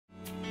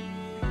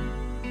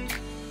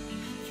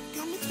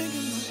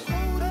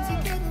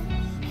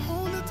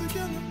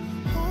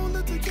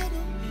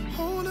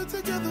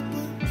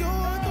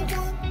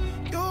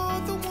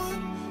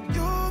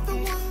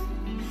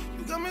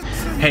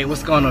Hey,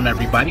 what's going on,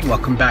 everybody?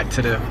 Welcome back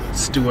to the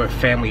Stewart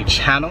Family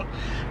channel.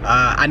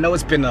 I know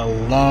it's been a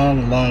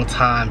long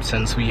time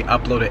since we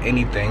uploaded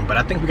anything, but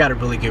I think we got a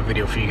really good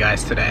video for you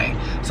guys today.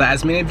 So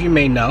as many of you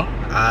may know,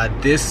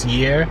 this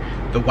year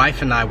the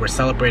wife and I were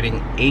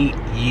celebrating 8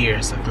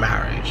 years of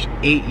marriage.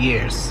 8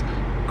 years.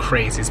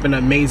 Crazy. It's been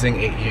an amazing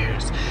 8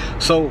 years.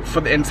 So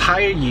for the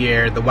entire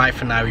year, the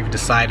wife and I, we've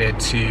decided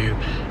to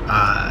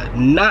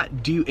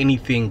not do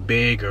anything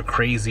big or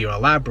crazy or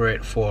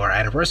elaborate for our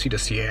anniversary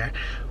this year.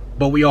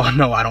 But we all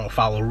know I don't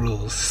follow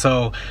rules,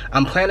 so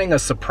I'm planning a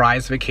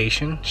surprise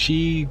vacation.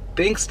 She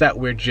thinks that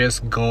we're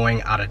just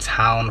going out of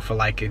town for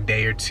like a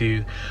day or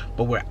two,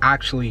 but we're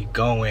actually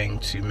going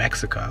to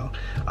Mexico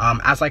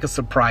as like a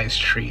surprise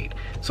treat.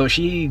 So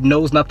she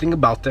knows nothing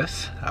about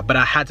this, but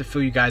I had to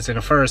fill you guys in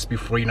first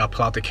before, you know,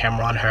 pull out the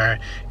camera on her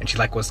and she's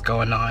like, what's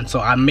going on? So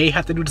I may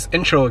have to do this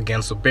intro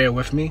again, so bear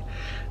with me.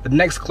 The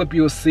next clip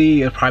you'll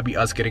see is probably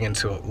us getting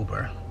into an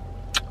Uber.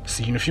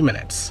 See you in a few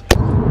minutes.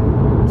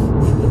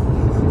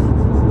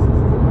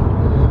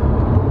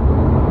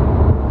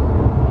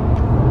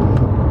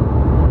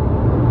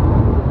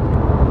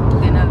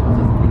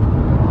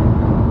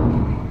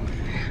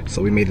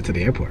 So we made it to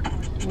the airport.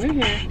 We're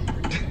here.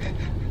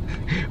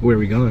 Where are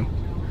we going?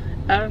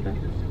 I don't know.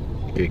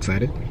 You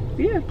excited?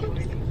 Yeah, of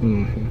course.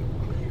 Mm-hmm.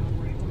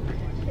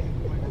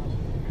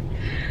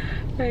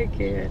 I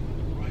can't.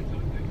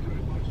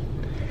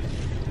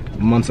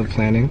 Months of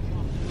planning.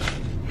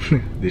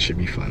 This should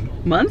be fun.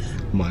 Months?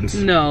 Months.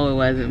 No, it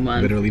wasn't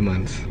months. Literally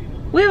months.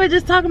 We were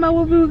just talking about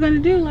what we were going to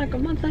do like a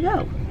month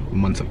ago.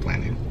 Months of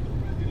planning.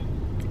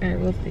 Alright,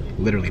 we'll see.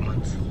 Literally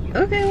months.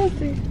 Okay, we'll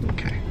see.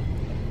 Okay.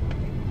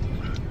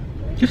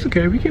 It's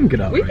okay, we can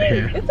get out right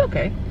here. It's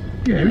okay.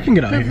 Yeah, we can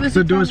get out here.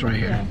 The door's right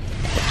here.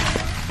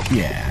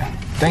 Yeah.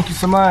 Thank you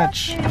so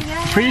much.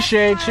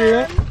 Appreciate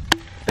you.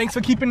 Thanks for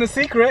keeping the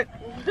secret.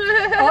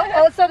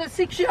 Oh, so the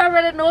secret you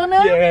already know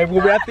now? Yeah,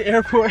 we'll be at the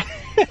airport.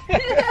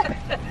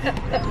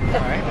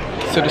 Alright.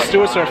 So the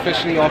Stewarts are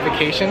officially on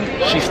vacation.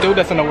 She still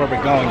doesn't know where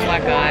we're going yet. Oh my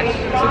gosh.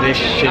 So this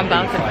should I'm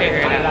about to figure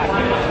it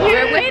out.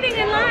 We're waiting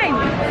in line.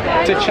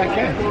 To check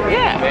in.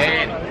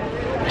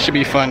 Yeah. It should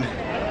be fun.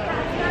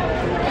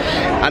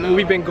 I know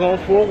we've been going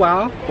for a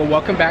while, but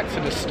welcome back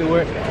to the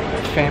Stewart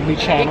Family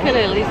channel. You could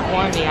have at least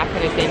warned me. I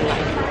could have been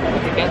like,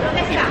 together.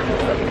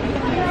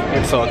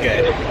 It's all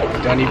good.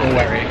 Don't even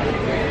worry.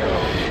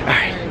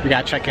 Alright, we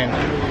gotta check in.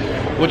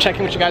 We'll check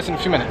in with you guys in a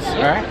few minutes,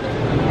 alright?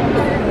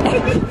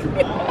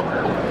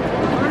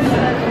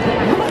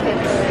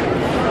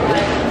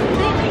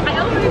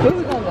 Where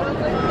we gonna go?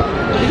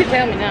 You can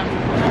tell me now.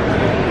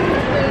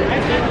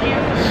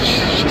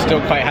 She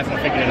still quite hasn't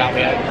figured it out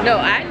yet. No,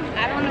 I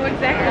don't know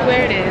exactly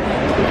where it is.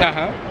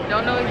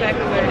 Don't know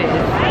exactly where it is.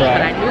 Right.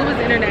 But I knew it was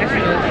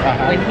international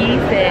when he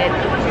said,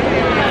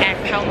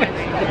 asked how much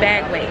the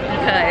bag weighed,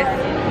 because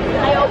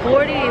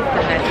 40 is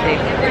domestic,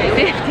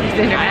 50 is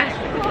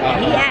international.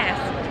 He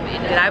asked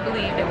that I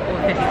believe it was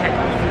 50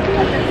 pounds.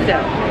 So,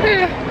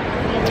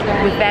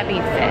 with that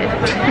being said,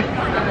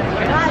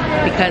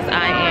 because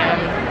I am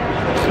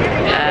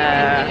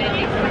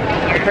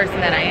the person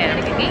that I am.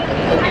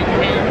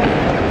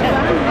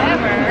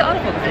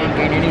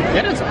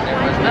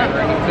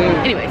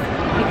 Anyways,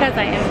 because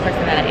I am the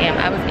person that I am,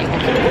 I was able to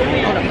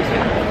hold on,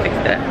 fix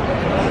that.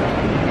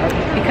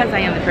 Because I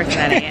am the person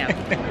that I am,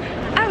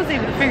 I was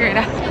able to figure it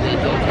out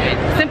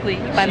simply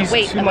by the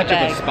weight of the bag. Too much of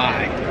a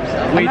spy.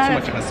 Way too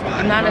much of a spy.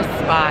 I'm not a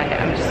spy.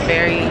 I'm just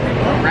very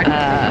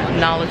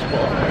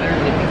knowledgeable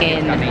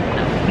in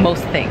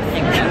most things.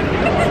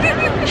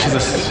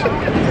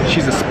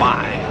 She's a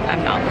spy.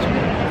 I'm knowledgeable.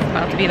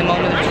 About to be the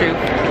moment of truth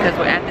because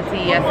we're at the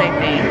TSA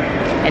thing,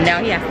 and now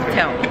he has to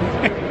tell me.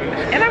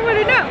 And I want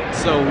to know.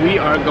 So we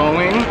are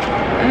going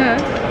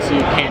to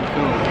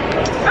Cancun.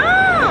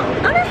 Oh,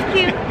 that's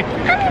cute.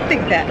 I didn't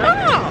think that.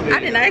 Oh, I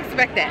did not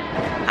expect that.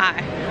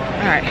 Hi.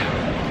 All right.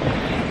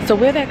 So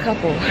we're that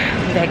couple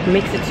that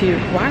makes it to.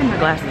 Why are my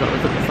glasses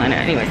always looking like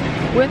that? Anyways,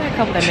 we're that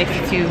couple that makes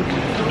it to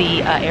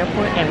the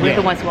airport, and we're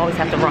the ones who always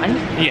have to run.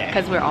 Yeah.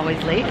 Because we're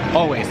always late.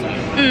 Always late.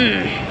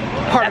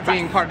 Part of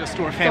being part of the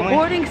Stewart family. The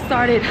boarding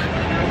started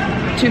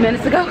 2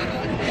 minutes ago.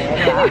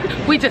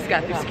 We just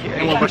got through security.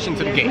 And we're rushing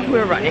to the gate.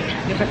 We're running.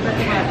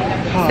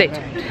 Stay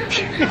tuned.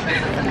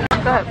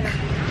 Go ahead.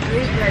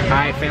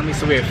 Alright, family,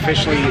 so we're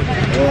officially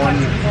on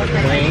the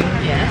plane.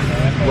 Yes.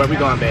 Where are we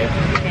going, babe?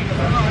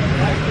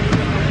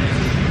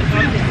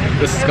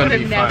 This is gonna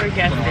be fun. I would have never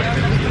guessed it.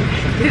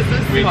 This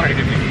is smart.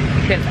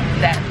 Because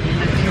that's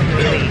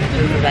literally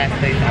the last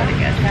place I would have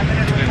guessed.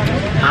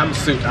 I'm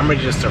souped. I'm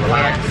ready just to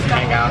relax,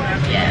 hang out.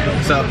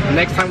 Yeah. So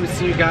next time we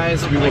see you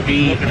guys, we will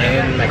be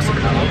in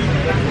Mexico.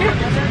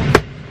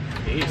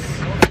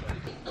 Peace.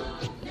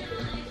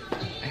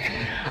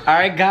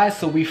 Alright guys,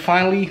 so we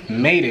finally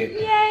made it.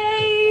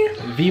 Yay!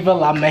 Viva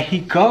la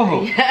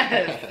Mexico!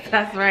 Yes,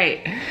 that's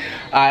right.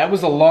 It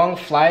was a long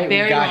flight.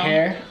 Very we got long.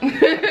 here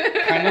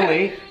kind of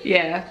late.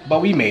 Yeah.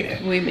 But we made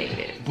it. We made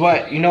it.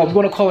 But, you know, we're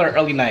going to call it an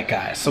early night,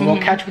 guys. So we'll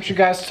catch up with you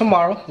guys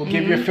tomorrow. We'll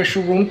give you an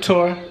official room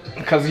tour.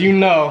 Because you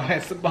know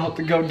it's about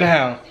to go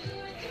down.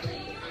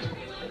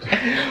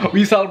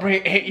 We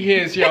celebrate 8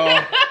 years,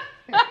 y'all.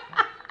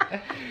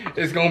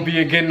 It's gonna be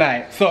a good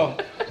night. So,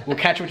 we'll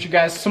catch up with you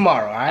guys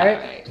tomorrow,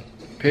 alright?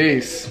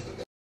 Peace.